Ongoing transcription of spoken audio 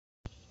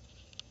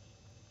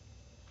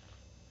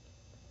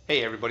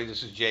Hey everybody,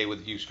 this is Jay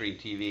with VU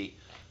StreamTV.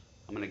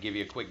 I'm going to give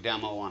you a quick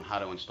demo on how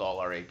to install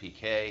our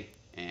APK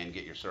and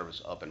get your service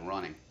up and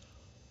running.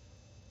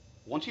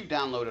 Once you've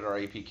downloaded our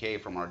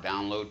APK from our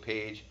download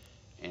page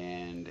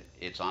and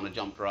it's on a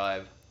jump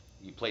drive,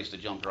 you place the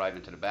jump drive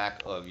into the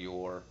back of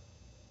your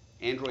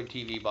Android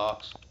TV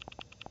box.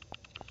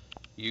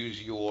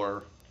 Use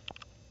your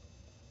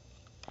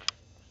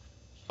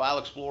File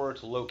Explorer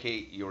to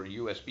locate your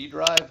USB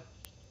drive.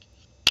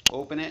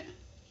 Open it.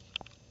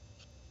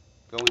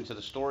 Go into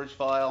the storage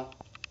file,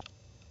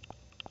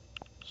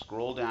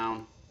 scroll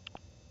down,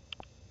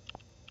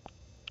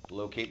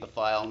 locate the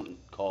file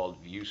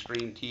called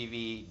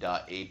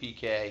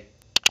VUStreamTV.apk,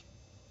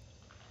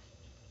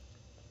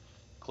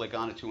 click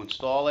on it to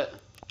install it,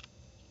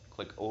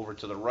 click over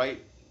to the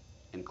right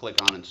and click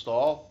on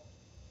install,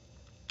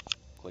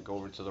 click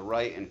over to the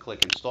right and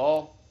click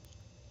install,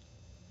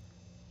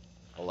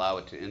 allow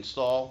it to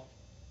install,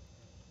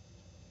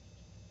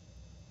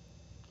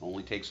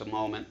 only takes a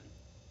moment.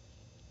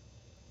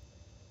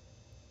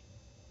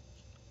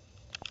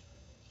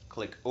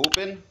 Click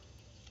open,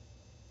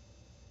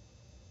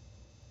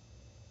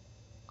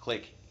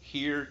 click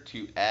here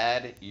to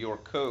add your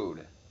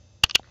code.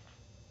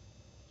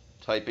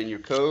 Type in your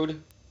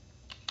code,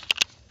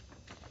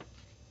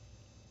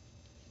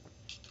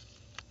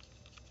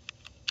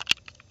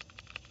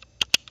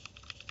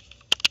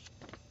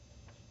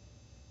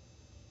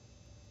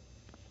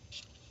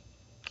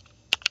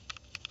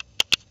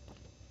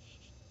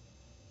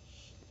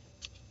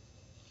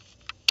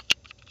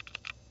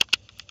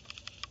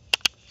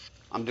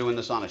 I'm doing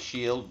this on a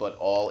Shield, but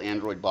all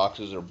Android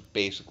boxes are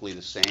basically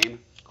the same.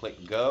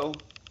 Click go,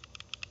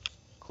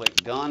 click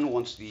done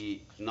once the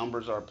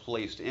numbers are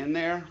placed in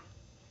there.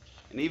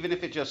 And even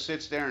if it just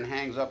sits there and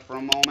hangs up for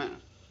a moment,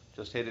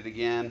 just hit it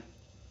again.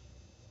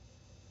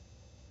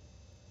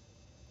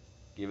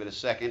 Give it a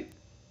second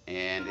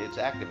and it's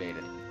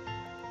activated.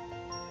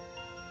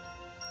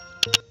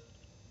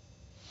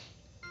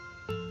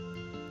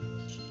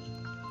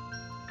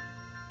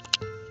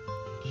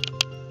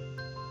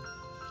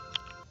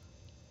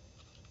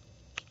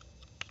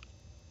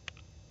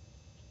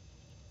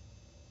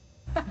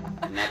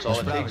 And that's all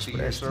it takes to get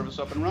your service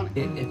up and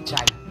running.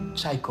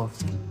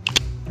 Tchaikovsky.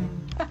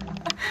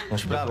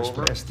 Click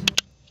over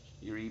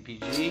your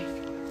EPG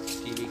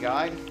TV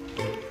guide.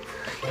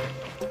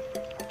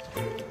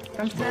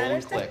 Scroll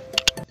and click.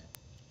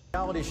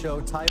 Reality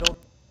show title.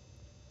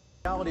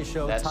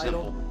 That's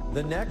simple.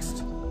 The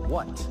Next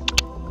What? It's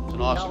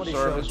an awesome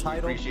service. We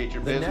appreciate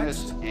your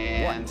business.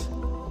 And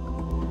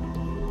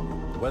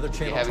Weather if you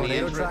Channel have any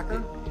Tornado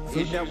Tracker, Food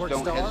issues, Network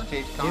don't Star,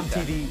 hesitate to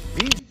contact.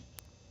 MTV.